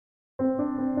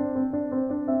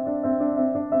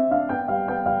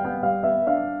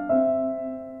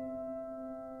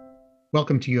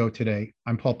Welcome to UO Today.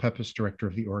 I'm Paul Peppis, Director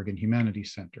of the Oregon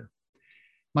Humanities Center.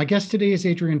 My guest today is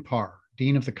Adrienne Parr,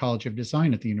 Dean of the College of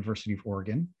Design at the University of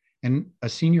Oregon and a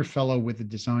Senior Fellow with the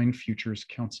Design Futures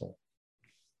Council.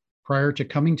 Prior to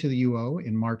coming to the UO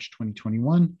in March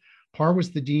 2021, Parr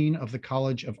was the Dean of the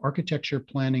College of Architecture,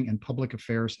 Planning, and Public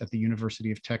Affairs at the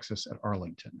University of Texas at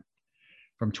Arlington.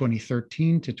 From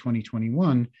 2013 to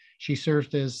 2021, she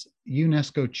served as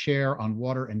UNESCO Chair on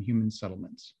Water and Human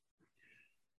Settlements.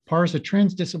 Parr is a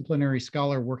transdisciplinary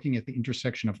scholar working at the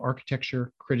intersection of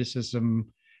architecture, criticism,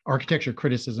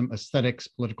 aesthetics,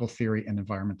 political theory, and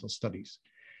environmental studies.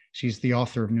 She's the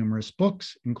author of numerous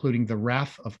books, including The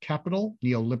Wrath of Capital,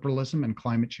 Neoliberalism and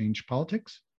Climate Change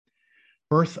Politics,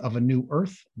 Birth of a New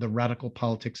Earth, The Radical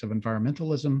Politics of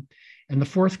Environmentalism, and the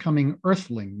forthcoming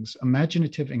Earthlings,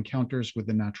 Imaginative Encounters with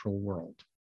the Natural World.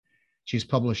 She's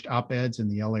published op-eds in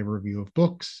the LA Review of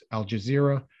Books, Al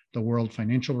Jazeera, the World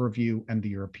Financial Review, and the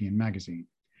European Magazine.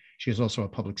 She is also a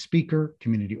public speaker,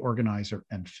 community organizer,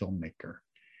 and filmmaker.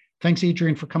 Thanks,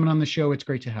 Adrienne, for coming on the show. It's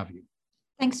great to have you.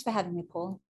 Thanks for having me,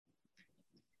 Paul.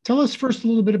 Tell us first a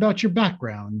little bit about your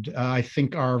background. I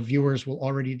think our viewers will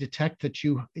already detect that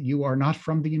you are not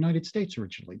from the United States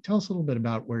originally. Tell us a little bit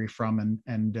about where you're from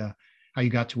and how you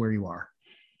got to where you are.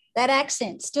 That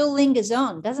accent still lingers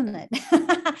on, doesn't it?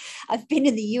 I've been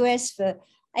in the US for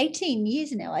 18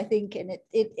 years now, I think, and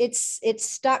it's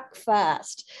stuck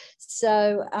fast.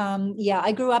 So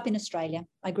I grew up in Australia.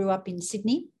 I grew up in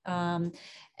Sydney, and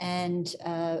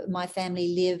my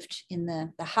family lived in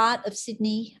the heart of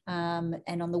Sydney.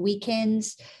 And on the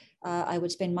weekends, I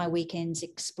would spend my weekends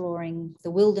exploring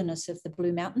the wilderness of the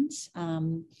Blue Mountains.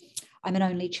 I'm an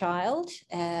only child.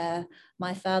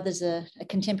 My father's a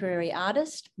contemporary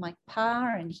artist, Mike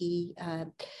Parr, and he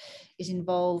is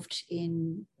involved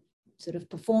in sort of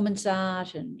performance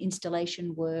art and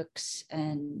installation works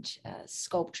and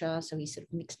sculpture. So he's sort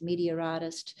of mixed media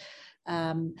artist.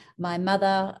 My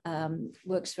mother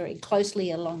works very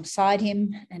closely alongside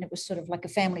him, and it was sort of like a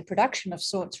family production of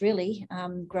sorts, really,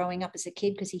 growing up as a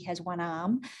kid, because he has one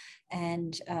arm.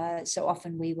 And so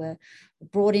often we were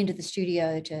brought into the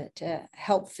studio to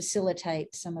help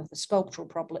facilitate some of the sculptural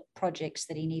projects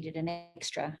that he needed an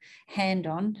extra hand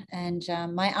on. And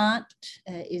my aunt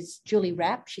is Julie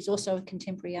Rapp. She's also a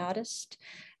contemporary artist,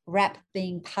 Rapp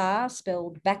being Parr,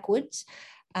 spelled backwards.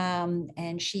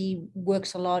 And she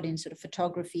works a lot in sort of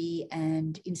photography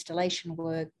and installation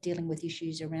work, dealing with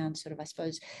issues around sort of, I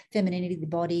suppose, femininity, the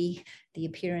body, the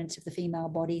appearance of the female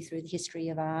body through the history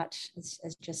of art,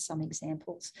 as just some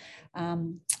examples.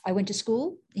 I went to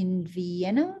school in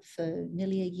Vienna for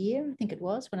nearly a year, I think it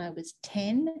was, when I was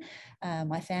 10.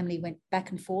 My family went back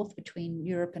and forth between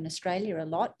Europe and Australia a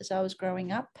lot as I was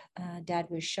growing up. Dad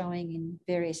was showing in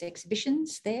various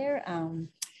exhibitions there.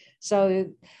 So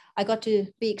I got to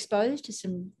be exposed to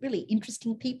some really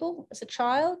interesting people as a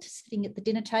child, sitting at the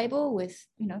dinner table with,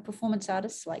 performance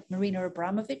artists like Marina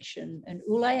Abramovic and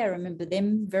Ule. I remember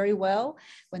them very well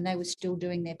when they were still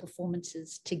doing their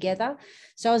performances together.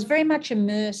 So I was very much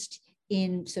immersed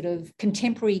in sort of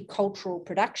contemporary cultural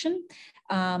production.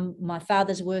 My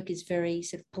father's work is very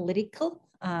sort of political.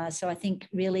 So I think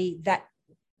really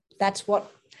that's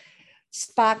what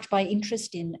sparked my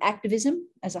interest in activism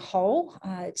as a whole.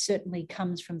 It certainly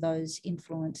comes from those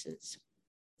influences.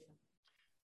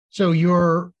 So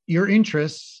your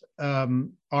interests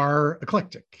are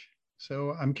eclectic.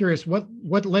 So I'm curious,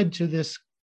 what led to this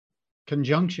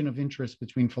conjunction of interest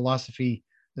between philosophy,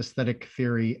 aesthetic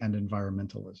theory, and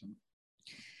environmentalism?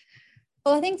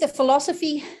 Well, I think the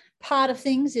philosophy part of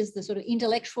things is the sort of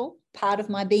intellectual part of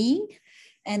my being.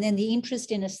 And then the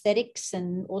interest in aesthetics,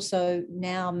 and also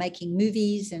now making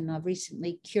movies. And I've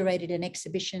recently curated an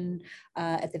exhibition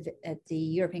at the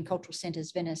European Cultural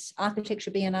Centre's Venice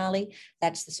Architecture Biennale.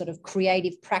 That's the sort of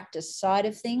creative practice side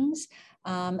of things.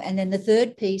 And then the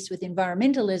third piece with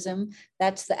environmentalism,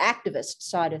 that's the activist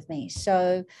side of me.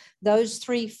 So those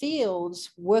three fields,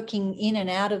 working in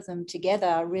and out of them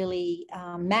together, really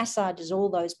massages all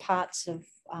those parts of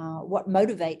what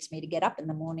motivates me to get up in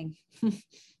the morning.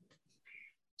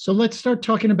 So let's start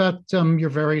talking about your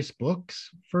various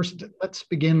books. First, let's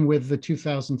begin with the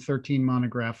 2013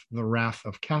 monograph, The Wrath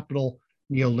of Capital,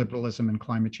 Neoliberalism and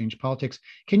Climate Change Politics.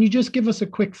 Can you just give us a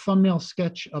quick thumbnail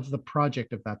sketch of the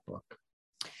project of that book?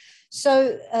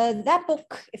 So that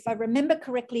book, if I remember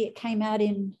correctly, it came out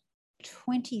in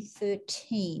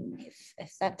 2013,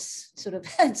 if that's sort of,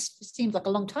 it seems like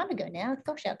a long time ago now.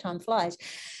 Gosh, how time flies.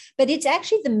 But it's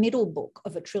actually the middle book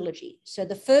of a trilogy. So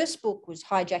the first book was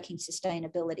Hijacking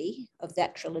Sustainability of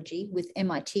that trilogy with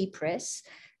MIT Press.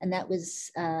 And that was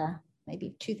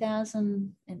maybe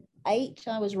 2000, and I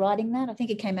was writing that. I think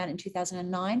it came out in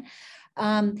 2009.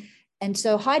 And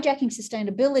so Hijacking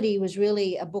Sustainability was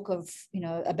really a book of,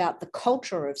 about the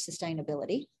culture of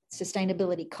sustainability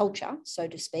culture, so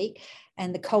to speak,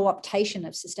 and the co-optation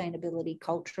of sustainability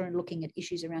culture, and looking at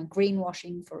issues around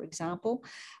greenwashing, for example.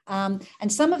 And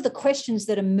some of the questions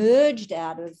that emerged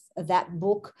out of that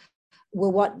book were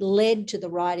what led to the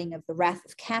writing of The Wrath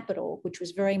of Capital, which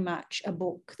was very much a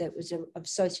book that was of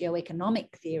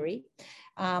socioeconomic theory,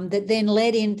 that then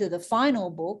led into the final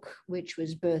book, which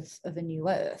was Birth of a New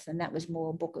Earth. And that was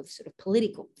more a book of sort of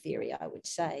political theory, I would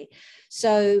say.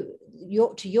 So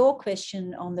to your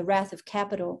question on The Wrath of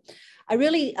Capital, I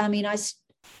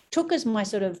took as my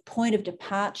sort of point of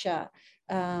departure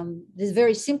this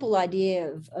very simple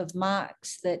idea of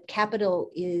Marx, that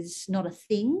capital is not a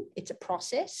thing, it's a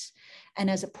process. And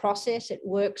as a process, it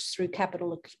works through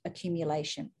capital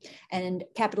accumulation. And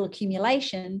capital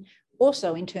accumulation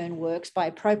also in turn works by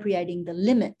appropriating the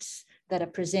limits that are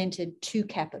presented to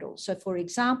capital. So for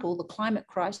example, the climate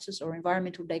crisis or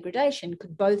environmental degradation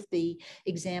could both be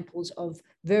examples of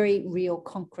very real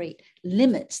concrete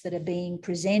limits that are being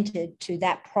presented to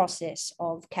that process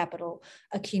of capital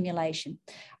accumulation.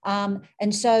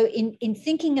 And so in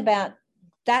thinking about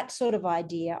that sort of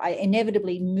idea, I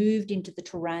inevitably moved into the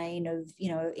terrain of,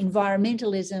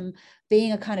 environmentalism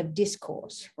being a kind of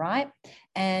discourse, right?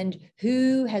 And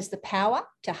who has the power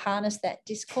to harness that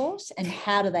discourse, and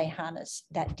how do they harness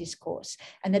that discourse?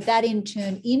 And that in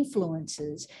turn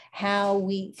influences how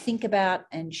we think about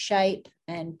and shape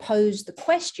and pose the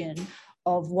question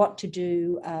of what to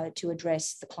do to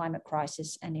address the climate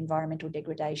crisis and environmental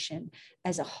degradation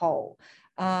as a whole.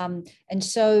 And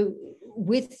so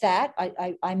with that,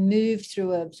 I moved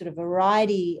through a sort of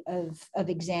variety of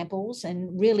examples,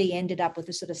 and really ended up with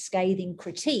a sort of scathing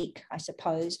critique, I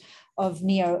suppose, of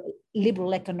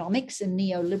neoliberal economics and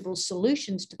neoliberal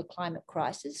solutions to the climate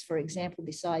crisis. For example,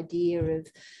 this idea of,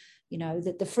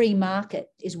 that the free market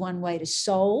is one way to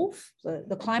solve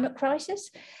the climate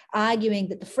crisis, arguing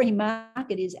that the free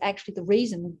market is actually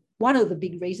one of the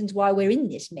big reasons why we're in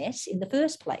this mess in the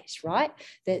first place, right?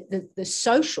 The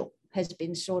social has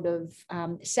been sort of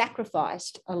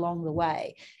sacrificed along the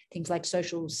way, things like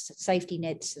social safety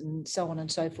nets and so on and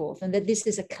so forth, and that this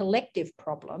is a collective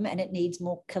problem, and it needs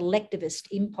more collectivist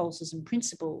impulses and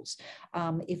principles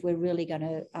if we're really going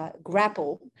to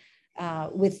grapple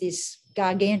with this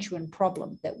gargantuan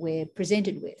problem that we're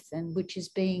presented with, and which is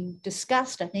being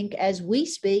discussed, I think, as we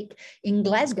speak in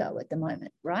Glasgow at the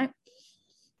moment, right?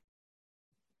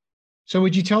 So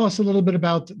would you tell us a little bit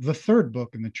about the third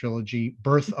book in the trilogy,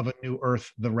 Birth of a New Earth,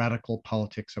 The Radical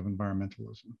Politics of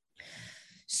Environmentalism?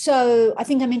 So I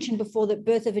think I mentioned before that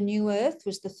Birth of a New Earth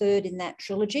was the third in that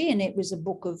trilogy, and it was a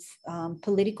book of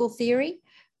political theory.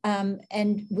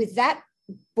 And with that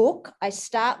book, I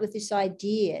start with this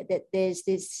idea that there's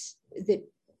this, that,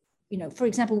 for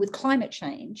example, with climate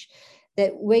change,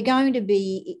 that we're going to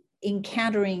be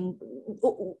encountering,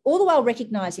 all the while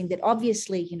recognizing that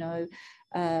obviously,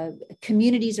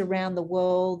 communities around the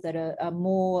world that are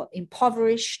more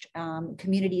impoverished,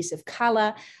 communities of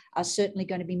color are certainly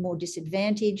going to be more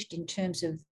disadvantaged in terms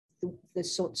of the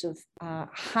sorts of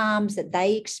harms that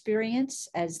they experience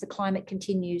as the climate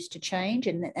continues to change.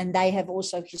 And they have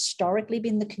also historically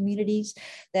been the communities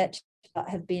that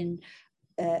have been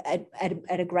at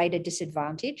a greater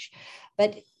disadvantage.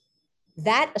 But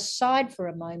that aside for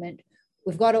a moment,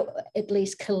 we've got to at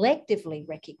least collectively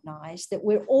recognize that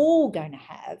we're all going to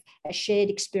have a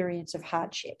shared experience of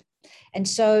hardship. And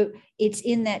so it's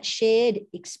in that shared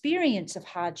experience of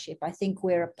hardship, I think,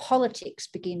 where a politics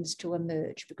begins to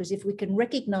emerge. Because if we can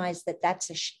recognize that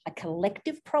that's a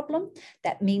collective problem,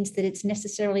 that means that it's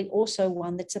necessarily also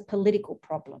one that's a political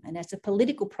problem. And as a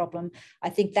political problem, I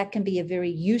think that can be a very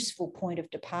useful point of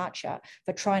departure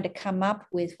for trying to come up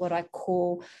with what I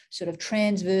call sort of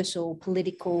transversal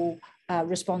political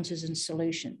responses and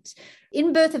solutions.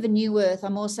 In Birth of a New Earth,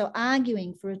 I'm also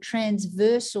arguing for a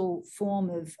transversal form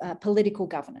of political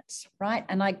governance, right?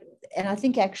 And I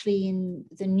think actually in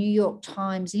the New York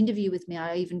Times interview with me,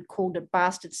 I even called it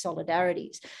bastard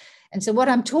solidarities. And so what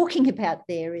I'm talking about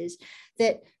there is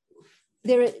that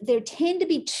there tend to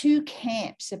be two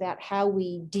camps about how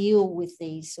we deal with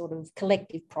these sort of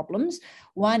collective problems.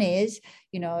 One is,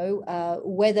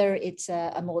 whether it's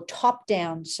a more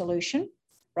top-down solution,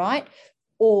 right?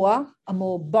 or a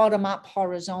more bottom-up,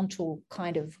 horizontal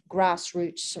kind of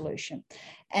grassroots solution.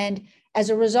 And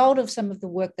as a result of some of the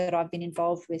work that I've been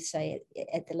involved with, say,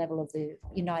 at the level of the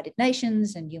United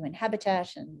Nations and UN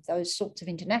Habitat and those sorts of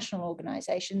international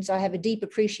organizations, I have a deep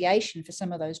appreciation for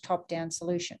some of those top-down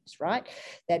solutions, right?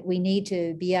 That we need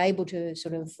to be able to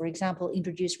sort of, for example,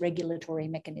 introduce regulatory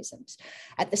mechanisms.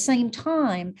 At the same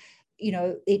time, you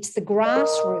know, it's the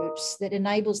grassroots that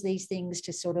enables these things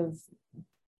to sort of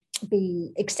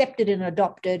be accepted and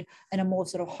adopted in a more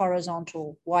sort of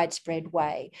horizontal, widespread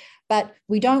way. But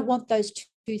we don't want those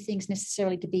two things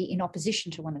necessarily to be in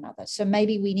opposition to one another. So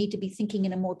maybe we need to be thinking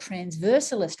in a more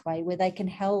transversalist way where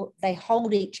they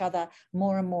hold each other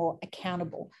more and more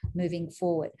accountable moving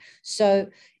forward. So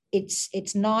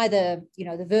it's neither, you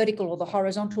know, the vertical or the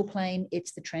horizontal plane,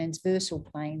 it's the transversal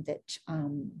plane that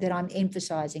I'm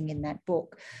emphasizing in that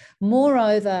book.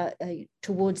 Moreover,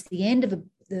 towards the end of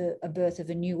A Birth of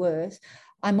a New Earth,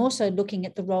 I'm also looking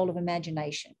at the role of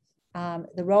imagination,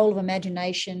 the role of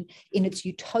imagination in its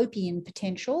utopian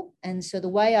potential. And so the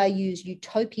way I use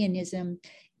utopianism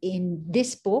in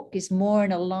this book is more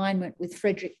in alignment with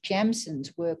Frederick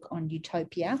Jamson's work on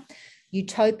utopia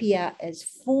as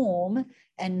form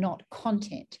and not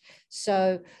content.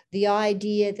 So the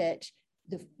idea that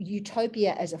the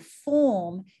utopia as a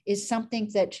form is something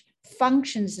that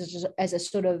functions as a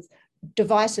sort of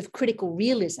device of critical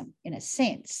realism, in a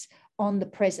sense, on the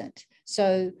present.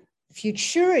 So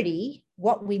futurity,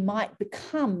 what we might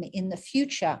become in the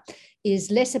future, is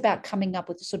less about coming up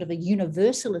with sort of a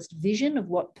universalist vision of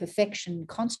what perfection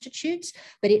constitutes,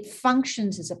 but it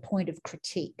functions as a point of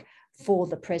critique for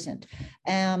the present.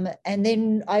 And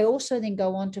then I also then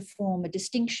go on to form a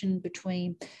distinction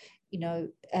between, you know,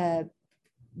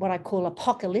 what I call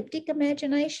apocalyptic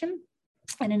imagination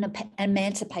and an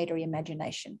emancipatory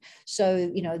imagination.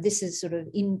 So, you know, this is sort of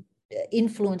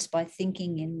influenced by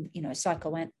thinking in, you know,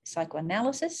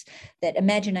 psychoanalysis, that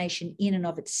imagination in and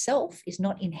of itself is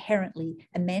not inherently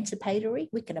emancipatory.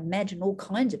 We can imagine all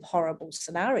kinds of horrible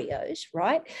scenarios,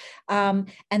 right? And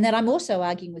that I'm also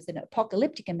arguing with an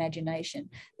apocalyptic imagination,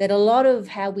 that a lot of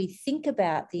how we think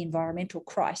about the environmental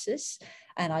crisis,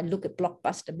 and I look at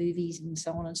blockbuster movies and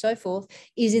so on and so forth,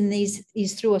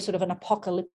 is through a sort of an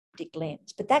apocalyptic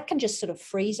lens. But that can just sort of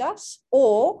freeze us,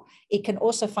 or it can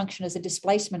also function as a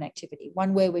displacement activity,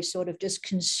 one where we're sort of just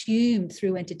consumed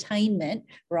through entertainment,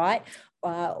 right?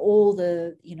 All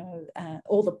the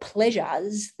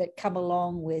pleasures that come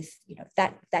along with, you know,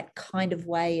 that kind of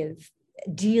way of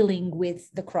dealing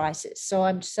with the crisis. So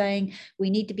I'm saying we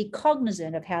need to be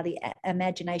cognizant of how the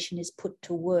imagination is put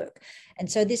to work.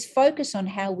 And so this focus on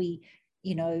how we,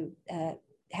 you know,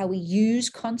 how we use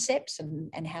concepts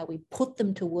and how we put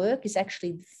them to work is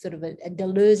actually sort of a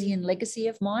Deleuzian legacy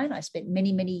of mine. I spent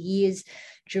many, many years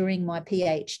during my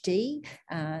PhD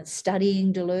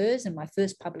studying Deleuze, and my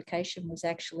first publication was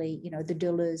actually, you know, the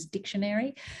Deleuze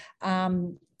Dictionary.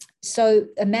 So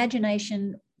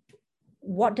imagination,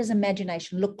 what does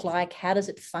imagination look like? How does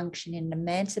it function in an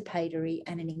emancipatory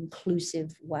and an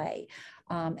inclusive way?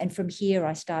 And from here,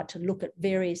 I start to look at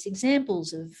various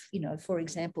examples of, you know, for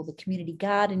example, the community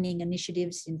gardening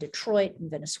initiatives in Detroit and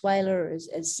Venezuela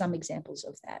as some examples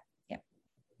of that. Yeah.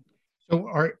 So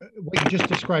what you just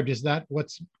described, is that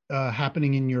what's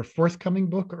happening in your forthcoming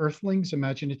book, Earthlings,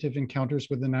 Imaginative Encounters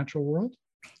with the Natural World?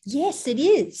 Yes, it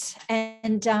is.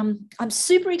 And I'm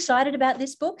super excited about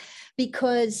this book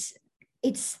because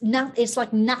it's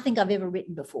like nothing I've ever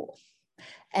written before.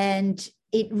 And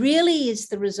it really is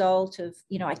the result of,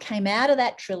 you know, I came out of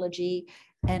that trilogy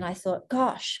and I thought,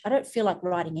 gosh, I don't feel like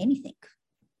writing anything.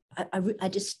 I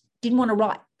just didn't want to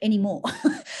write anymore.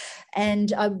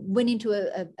 And I went into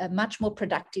a much more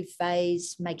productive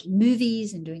phase, making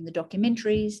movies and doing the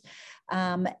documentaries.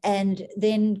 And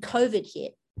then COVID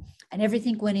hit and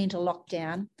everything went into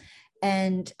lockdown.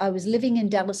 And I was living in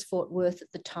Dallas, Fort Worth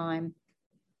at the time.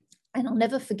 And I'll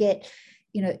never forget,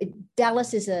 you know,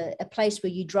 Dallas is a place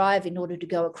where you drive in order to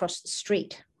go across the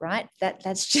street, right? That's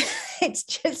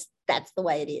the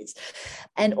way it is.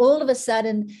 And all of a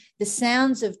sudden, the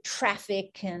sounds of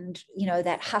traffic and, you know,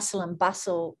 that hustle and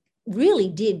bustle really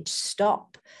did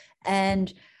stop.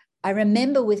 And I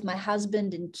remember with my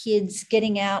husband and kids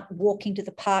getting out, walking to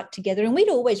the park together. And we'd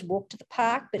always walk to the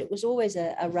park, but it was always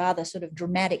a rather sort of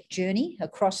dramatic journey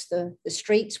across the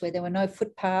streets where there were no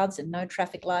footpaths and no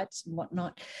traffic lights and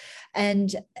whatnot.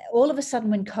 And all of a sudden,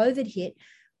 when COVID hit,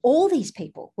 all these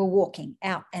people were walking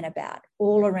out and about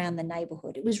all around the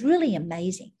neighborhood. It was really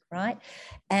amazing, right?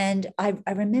 And I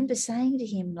remember saying to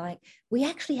him, like, we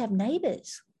actually have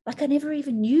neighbors. Like, I never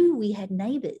even knew we had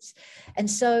neighbors.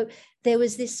 And so there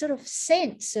was this sort of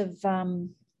sense of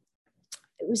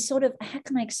it was sort of, how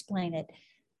can I explain it?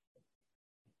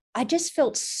 I just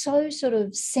felt so sort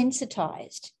of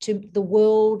sensitized to the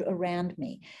world around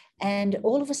me. And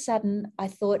all of a sudden, I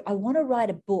thought, I want to write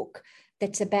a book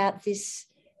that's about this,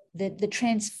 the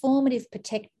transformative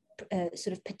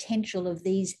sort of potential of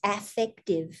these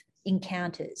affective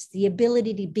encounters, the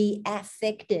ability to be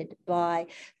affected by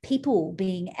people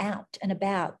being out and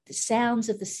about, the sounds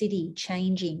of the city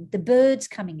changing, the birds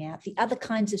coming out, the other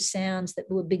kinds of sounds that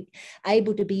were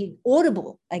able to be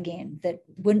audible again that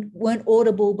weren't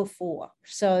audible before.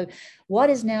 So what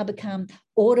has now become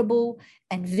audible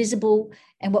and visible,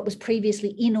 and what was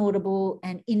previously inaudible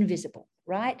and invisible.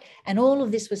 Right. And all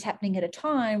of this was happening at a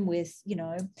time with, you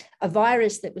know, a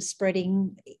virus that was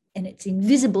spreading, and it's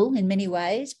invisible in many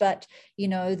ways, but, you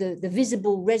know, the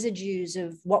visible residues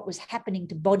of what was happening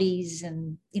to bodies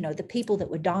and, you know, the people that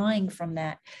were dying from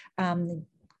that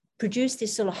produced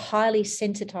this sort of highly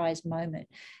sensitized moment.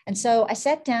 And so I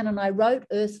sat down and I wrote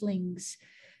Earthlings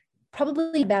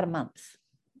probably about a month.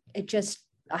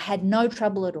 I had no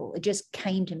trouble at all. It just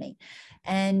came to me.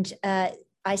 And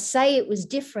I say it was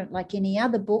different like any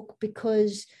other book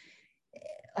because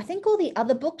I think all the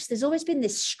other books, there's always been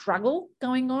this struggle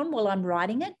going on while I'm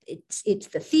writing it. It's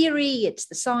the theory, it's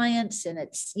the science, and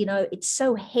it's, you know, it's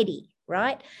so heady,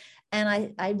 right?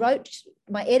 And I wrote,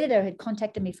 my editor had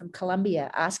contacted me from Columbia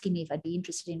asking me if I'd be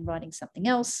interested in writing something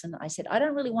else. And I said, I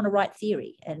don't really want to write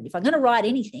theory. And if I'm going to write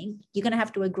anything, you're going to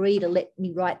have to agree to let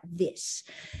me write this.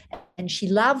 And she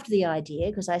loved the idea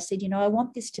because I said, you know, I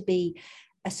want this to be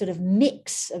a sort of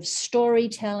mix of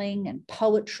storytelling and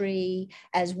poetry,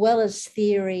 as well as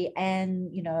theory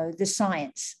and, you know, the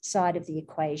science side of the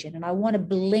equation. And I want to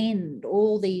blend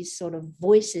all these sort of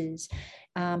voices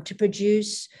to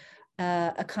produce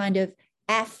a kind of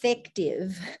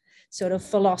affective sort of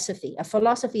philosophy, a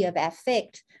philosophy of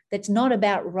affect that's not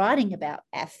about writing about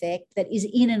affect, that is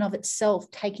in and of itself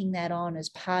taking that on as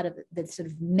part of the sort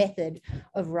of method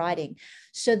of writing.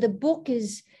 So the book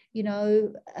is, you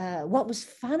know, what was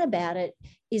fun about it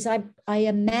is I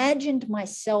imagined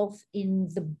myself in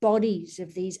the bodies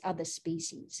of these other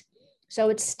species. So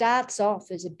it starts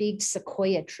off as a big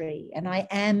sequoia tree, and I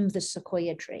am the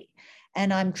sequoia tree.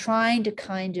 And I'm trying to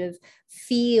kind of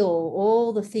feel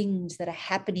all the things that are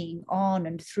happening on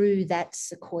and through that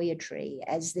sequoia tree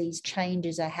as these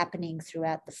changes are happening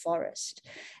throughout the forest.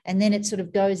 And then it sort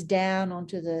of goes down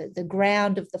onto the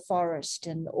ground of the forest,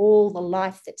 and all the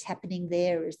life that's happening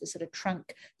there as the sort of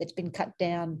trunk that's been cut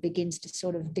down begins to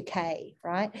sort of decay,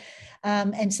 right?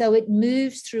 And so it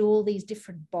moves through all these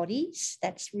different bodies.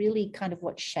 That's really kind of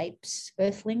what shapes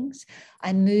Earthlings.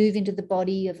 I move into the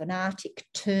body of an Arctic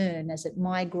tern as it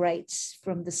migrates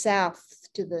from the south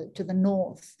to the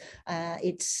north.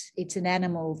 It's an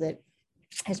animal that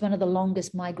has one of the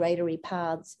longest migratory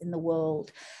paths in the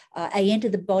world. I enter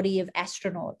the body of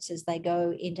astronauts as they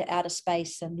go into outer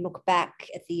space and look back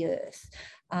at the Earth.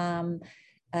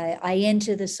 I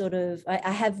enter the sort of,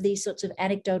 I have these sorts of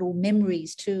anecdotal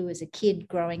memories too as a kid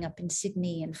growing up in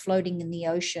Sydney and floating in the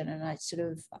ocean. And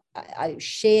I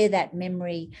share that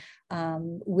memory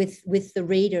with the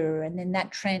reader, and then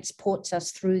that transports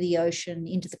us through the ocean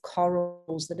into the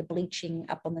corals that are bleaching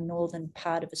up on the northern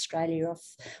part of Australia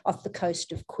off the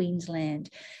coast of Queensland,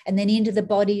 and then into the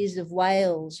bodies of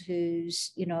whales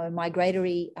whose, you know,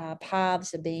 migratory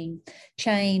paths are being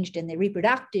changed, and their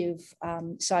reproductive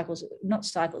cycles, not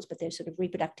cycles, but their sort of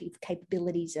reproductive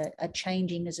capabilities are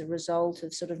changing as a result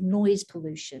of sort of noise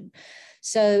pollution.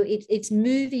 So it's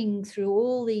moving through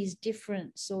all these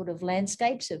different sort of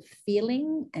landscapes of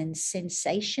feeling and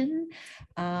sensation.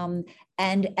 And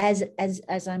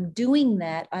as I'm doing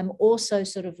that, I'm also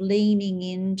sort of leaning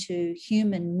into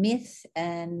human myth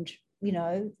and, you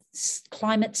know,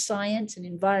 climate science and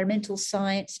environmental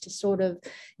science to sort of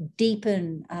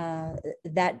deepen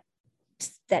that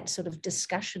sort of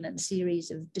discussion and series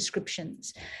of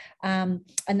descriptions. And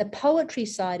the poetry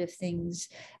side of things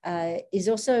is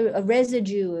also a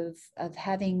residue of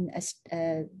having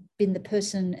been the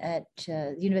person at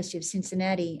the University of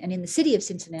Cincinnati, and in the city of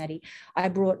Cincinnati, I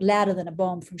brought Louder Than a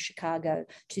Bomb from Chicago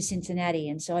to Cincinnati.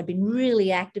 And so I'd been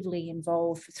really actively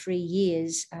involved for 3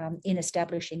 years in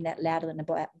establishing that Louder Than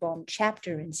a Bomb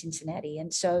chapter in Cincinnati.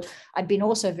 And so I'd been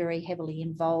also very heavily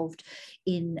involved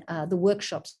in the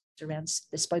workshops around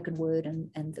the spoken word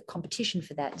and the competition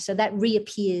for that. So that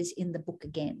reappears in the book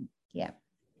again. Yeah.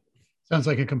 Sounds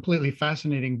like a completely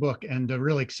fascinating book and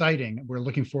really exciting. We're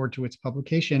looking forward to its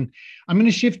publication. I'm going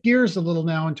to shift gears a little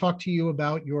now and talk to you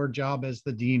about your job as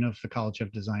the Dean of the College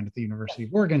of Design at the University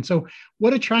of Oregon. So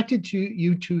what attracted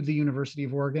you to the University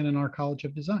of Oregon and our College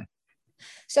of Design?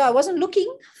 So I wasn't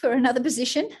looking for another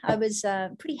position. I was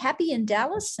pretty happy in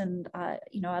Dallas, and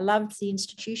I loved the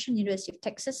institution, University of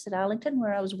Texas at Arlington,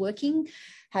 where I was working.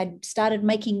 Had started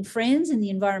making friends in the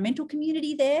environmental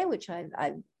community there, which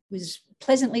I was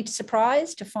pleasantly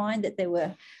surprised to find that there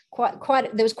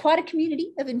was quite a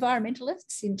community of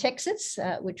environmentalists in Texas,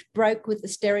 which broke with the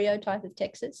stereotype of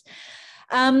Texas.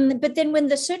 But then when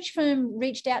the search firm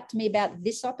reached out to me about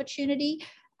this opportunity,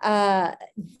 well,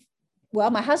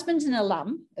 my husband's an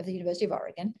alum of the University of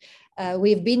Oregon.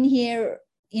 We've been here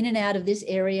in and out of this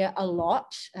area a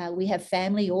lot. We have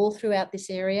family all throughout this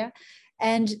area.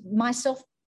 And myself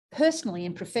personally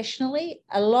and professionally,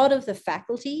 a lot of the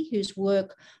faculty whose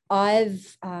work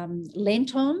I've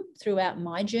lent on throughout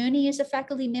my journey as a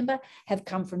faculty member have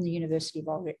come from the University of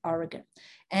Oregon.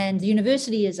 And the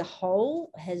university as a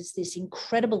whole has this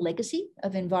incredible legacy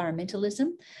of environmentalism.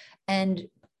 And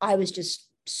I was just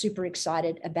super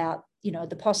excited about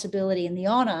the possibility and the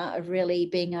honor of really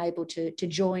being able to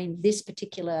join this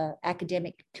particular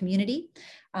academic community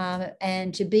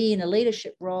and to be in a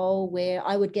leadership role where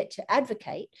I would get to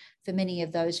advocate for many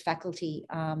of those faculty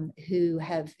who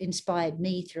have inspired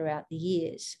me throughout the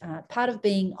years. Part of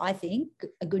being, I think,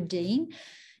 a good dean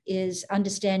is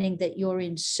understanding that you're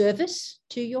in service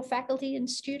to your faculty and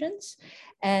students,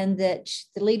 and that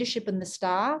the leadership and the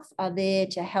staff are there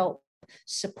to help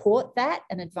support that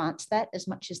and advance that as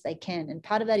much as they can. And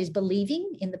part of that is believing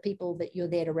in the people that you're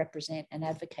there to represent and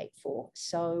advocate for.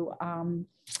 So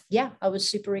yeah, I was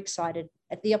super excited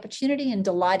at the opportunity and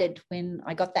delighted when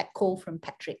I got that call from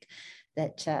Patrick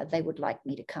that they would like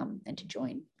me to come and to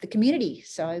join the community.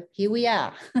 So here we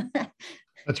are.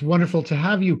 That's wonderful to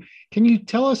have you. Can you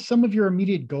tell us some of your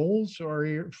immediate goals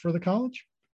for the college?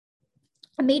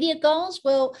 Immediate goals?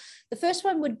 Well, the first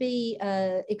one would be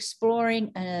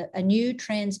exploring a new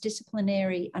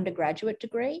transdisciplinary undergraduate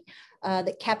degree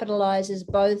that capitalizes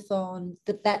both on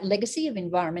that legacy of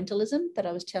environmentalism that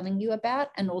I was telling you about,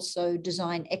 and also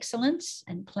design excellence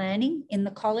and planning in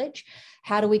the college.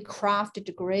 How do we craft a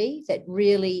degree that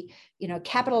really,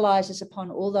 capitalizes upon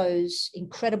all those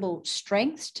incredible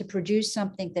strengths to produce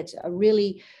something that's a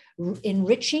really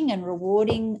enriching and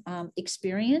rewarding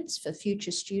experience for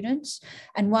future students,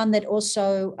 and one that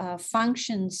also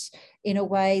functions in a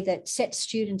way that sets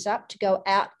students up to go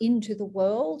out into the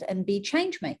world and be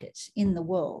change makers in the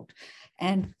world.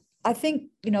 And I think,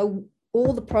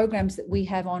 all the programs that we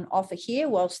have on offer here,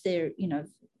 whilst they're,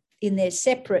 in their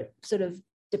separate sort of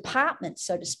departments,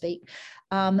 so to speak,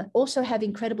 also have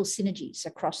incredible synergies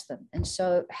across them. And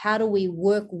so how do we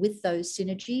work with those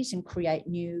synergies and create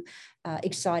new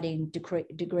exciting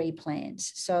degree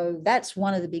plans? So that's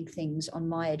one of the big things on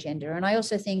my agenda. And I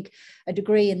also think a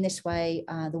degree in this way,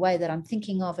 the way that I'm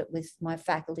thinking of it with my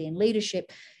faculty and leadership,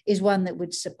 is one that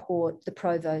would support the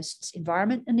Provost's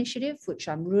Environment Initiative, which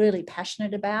I'm really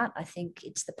passionate about. I think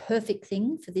it's the perfect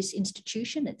thing for this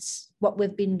institution. It's what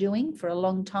we've been doing for a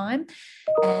long time.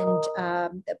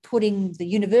 And putting the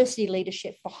university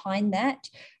leadership behind that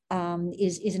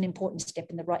is an important step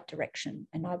in the right direction.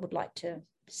 And I would like to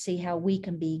see how we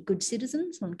can be good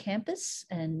citizens on campus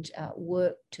and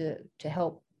work to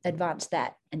help advance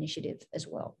that initiative as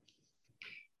well.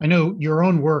 I know your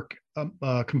own work,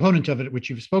 component of it,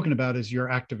 which you've spoken about, is your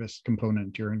activist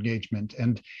component, your engagement.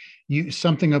 And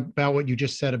something about what you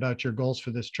just said about your goals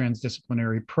for this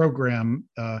transdisciplinary program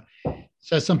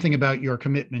says something about your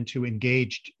commitment to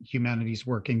engaged humanities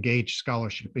work, engaged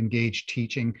scholarship, engaged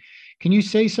teaching. Can you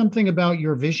say something about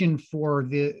your vision for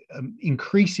the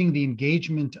increasing the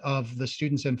engagement of the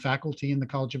students and faculty in the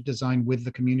College of Design with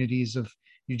the communities of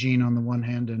Eugene on the one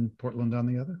hand and Portland on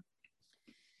the other?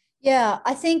 Yeah,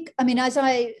 I think, as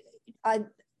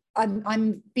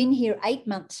I'm been here 8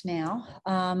 months now,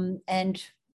 and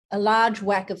a large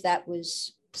whack of that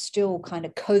was still kind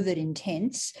of COVID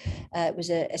intense. It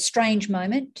was a strange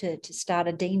moment to start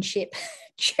a deanship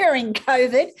during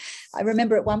COVID. I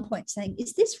remember at one point saying,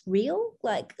 is this real?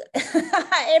 Like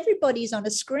everybody's on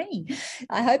a screen.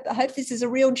 I hope this is a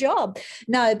real job.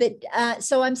 No, but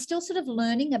so I'm still sort of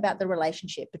learning about the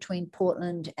relationship between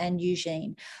Portland and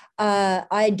Eugene.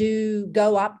 I do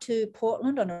go up to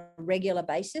Portland on a regular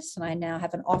basis, and I now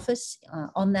have an office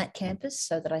on that campus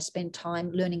so that I spend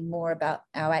time learning more about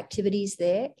our activities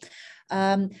there.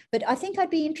 But I think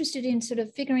I'd be interested in sort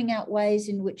of figuring out ways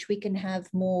in which we can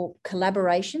have more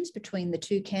collaborations between the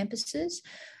two campuses.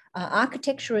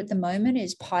 Architecture at the moment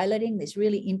is piloting this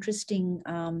really interesting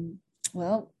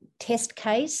well, test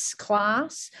case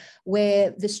class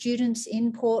where the students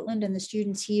in Portland and the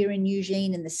students here in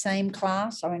Eugene in the same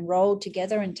class are enrolled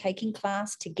together and taking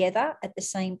class together at the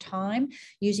same time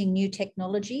using new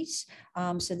technologies.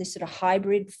 So this sort of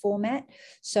hybrid format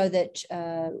so that,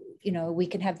 we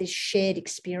can have this shared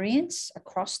experience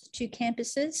across the two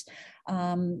campuses.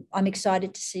 I'm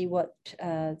excited to see what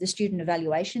the student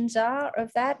evaluations are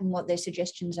of that and what their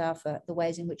suggestions are for the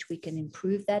ways in which we can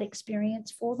improve that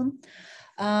experience for them.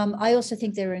 I also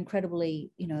think there are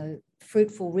incredibly,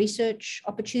 fruitful research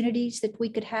opportunities that we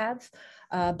could have,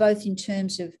 both in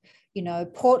terms of,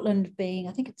 Portland being,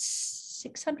 I think it's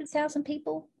 600,000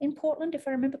 people in Portland, if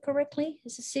I remember correctly,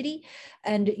 as a city,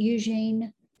 and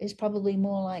Eugene is probably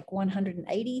more like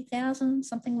 180,000,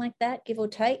 something like that, give or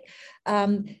take.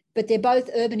 But they're both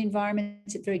urban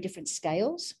environments at very different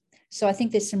scales. So I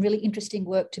think there's some really interesting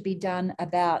work to be done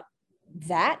about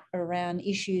that around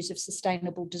issues of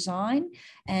sustainable design.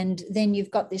 And then you've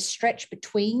got this stretch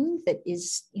between that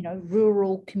is,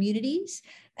 rural communities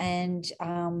and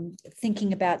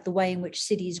thinking about the way in which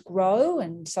cities grow,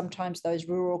 and sometimes those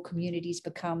rural communities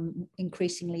become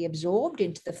increasingly absorbed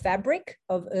into the fabric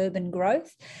of urban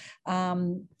growth.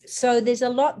 So there's a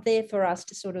lot there for us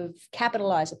to sort of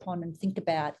capitalize upon and think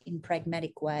about in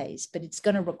pragmatic ways, but it's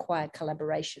going to require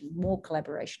collaboration, more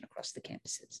collaboration across the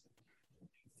campuses.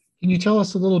 Can you tell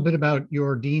us a little bit about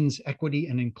your Dean's Equity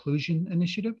and Inclusion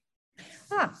Initiative?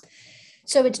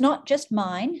 So it's not just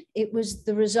mine. It was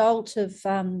the result of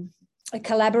a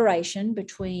collaboration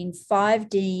between 5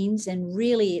 deans, and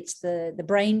really it's the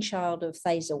brainchild of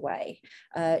Thaisa Way.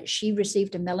 She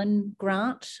received a Mellon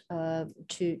grant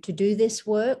to do this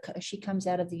work. She comes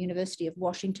out of the University of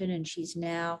Washington, and she's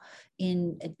now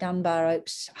in Dunbar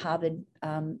Oaks Harvard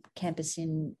campus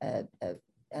in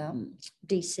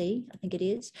DC, I think it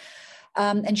is.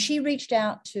 And she reached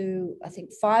out to, I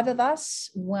think, 5 of us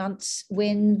once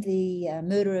when the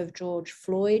murder of George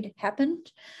Floyd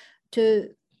happened, to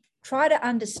try to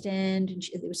understand, and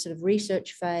it was sort of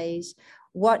research phase,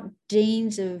 what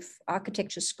deans of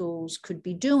architecture schools could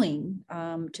be doing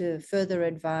to further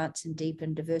advance and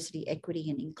deepen diversity, equity,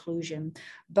 and inclusion,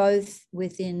 both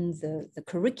within the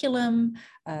curriculum,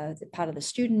 the part of the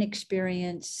student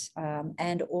experience,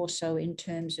 and also in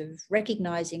terms of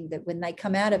recognizing that when they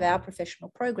come out of our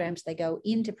professional programs, they go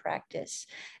into practice,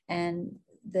 and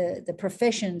the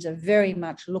professions are very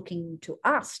much looking to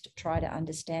us to try to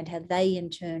understand how they in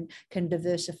turn can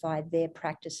diversify their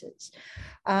practices.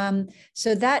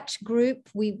 So that group,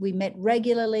 we met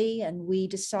regularly, and we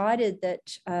decided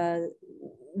that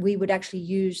we would actually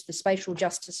use the Spatial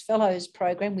Justice Fellows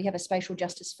program. We have a Spatial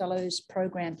Justice Fellows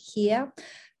program here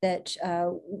that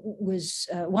was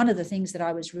one of the things that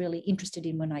I was really interested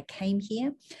in when I came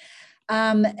here.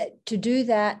 To do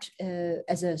that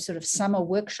as a sort of summer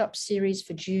workshop series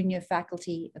for junior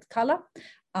faculty of colour,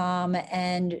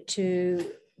 and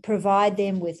to provide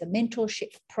them with a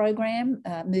mentorship program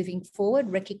moving forward,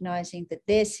 recognising that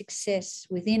their success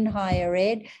within higher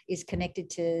ed is connected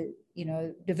to,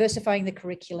 diversifying the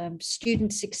curriculum,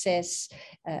 student success,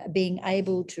 being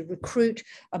able to recruit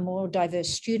a more diverse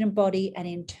student body, and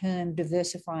in turn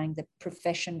diversifying the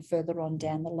profession further on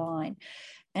down the line.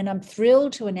 And I'm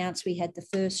thrilled to announce we had the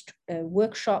first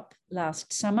workshop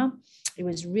last summer. It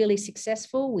was really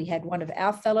successful. We had one of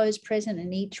our fellows present,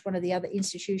 and each one of the other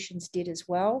institutions did as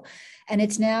well. And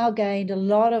it's now gained a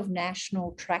lot of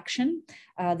national traction.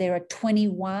 There are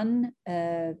 21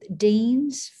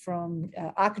 deans from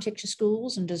architecture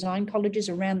schools and design colleges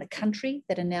around the country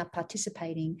that are now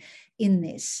participating in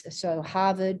this. So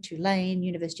Harvard, Tulane,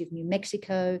 University of New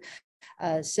Mexico,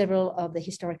 several of the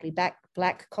historically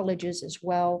Black colleges as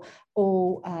well,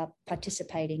 all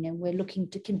participating, and we're looking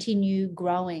to continue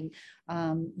growing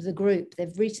the group.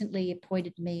 They've recently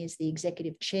appointed me as the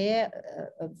executive chair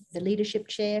of the leadership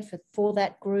chair for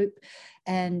that group,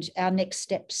 and our next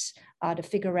steps are to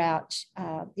figure out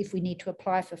if we need to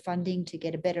apply for funding to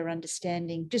get a better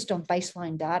understanding just on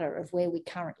baseline data of where we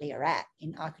currently are at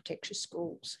in architecture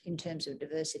schools in terms of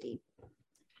diversity.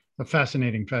 A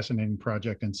fascinating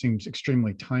project, and seems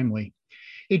extremely timely.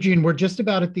 Adrienne, we're just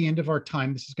about at the end of our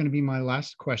time. This is going to be my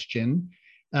last question.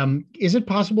 Is it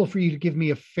possible for you to give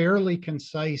me a fairly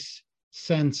concise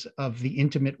sense of the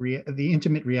intimate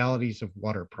realities of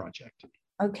Water Project?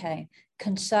 Okay,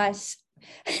 concise,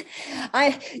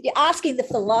 You're asking the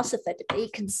philosopher to be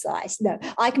concise. No,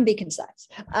 I can be concise.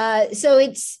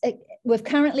 We've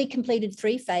currently completed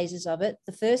 3 phases of it.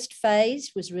 The first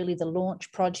phase was really the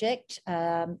launch project,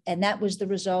 and that was the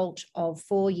result of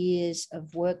 4 years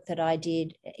of work that I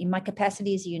did in my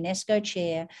capacity as a UNESCO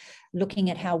chair, looking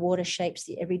at how water shapes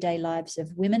the everyday lives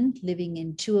of women living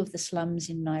in 2 of the slums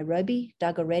in Nairobi,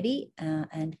 Dagoretti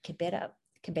and Kibera.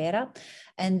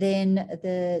 And then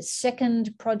the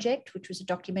second project, which was a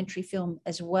documentary film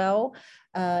as well,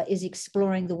 is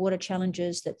exploring the water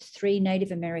challenges that 3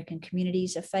 Native American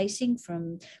communities are facing,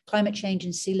 from climate change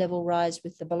and sea level rise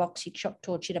with the Biloxi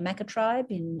Choctaw Chittimaca tribe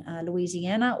in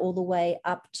Louisiana, all the way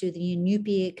up to the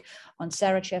Inupiaq on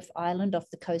Sarachef Island off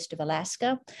the coast of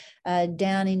Alaska,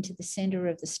 down into the center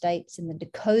of the states in the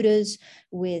Dakotas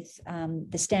with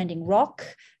the Standing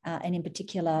Rock, and in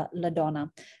particular,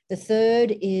 Ladonna. The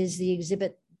third is the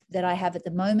exhibit that I have at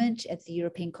the moment at the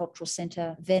European Cultural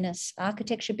Centre Venice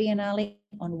Architecture Biennale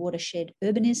on watershed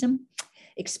urbanism,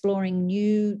 exploring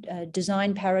new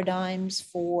design paradigms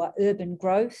for urban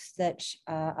growth that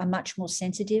are much more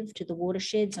sensitive to the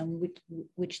watersheds on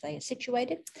which they are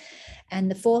situated. And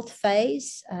the fourth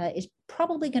phase is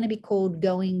probably going to be called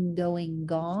Going, Going,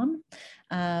 Gone,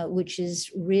 which is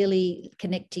really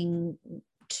connecting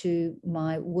to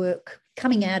my work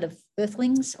coming out of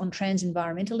Earthlings on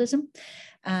trans-environmentalism,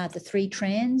 the 3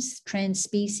 trans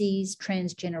species,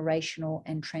 transgenerational,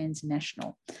 and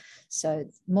transnational. So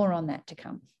more on that to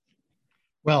come.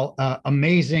 Well,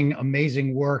 amazing,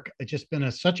 amazing work. It's just been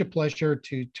such a pleasure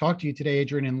to talk to you today,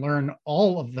 Adrienne, and learn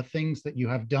all of the things that you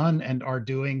have done and are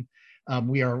doing.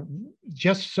 We are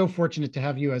just so fortunate to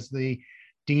have you as the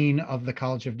Dean of the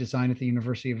College of Design at the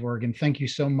University of Oregon. Thank you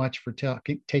so much for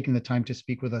taking the time to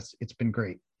speak with us. It's been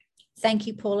great. Thank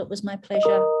you, Paul. It was my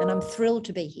pleasure, and I'm thrilled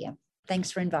to be here. Thanks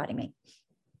for inviting me.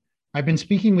 I've been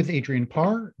speaking with Adrienne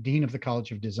Parr, Dean of the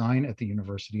College of Design at the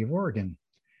University of Oregon.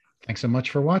 Thanks so much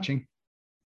for watching.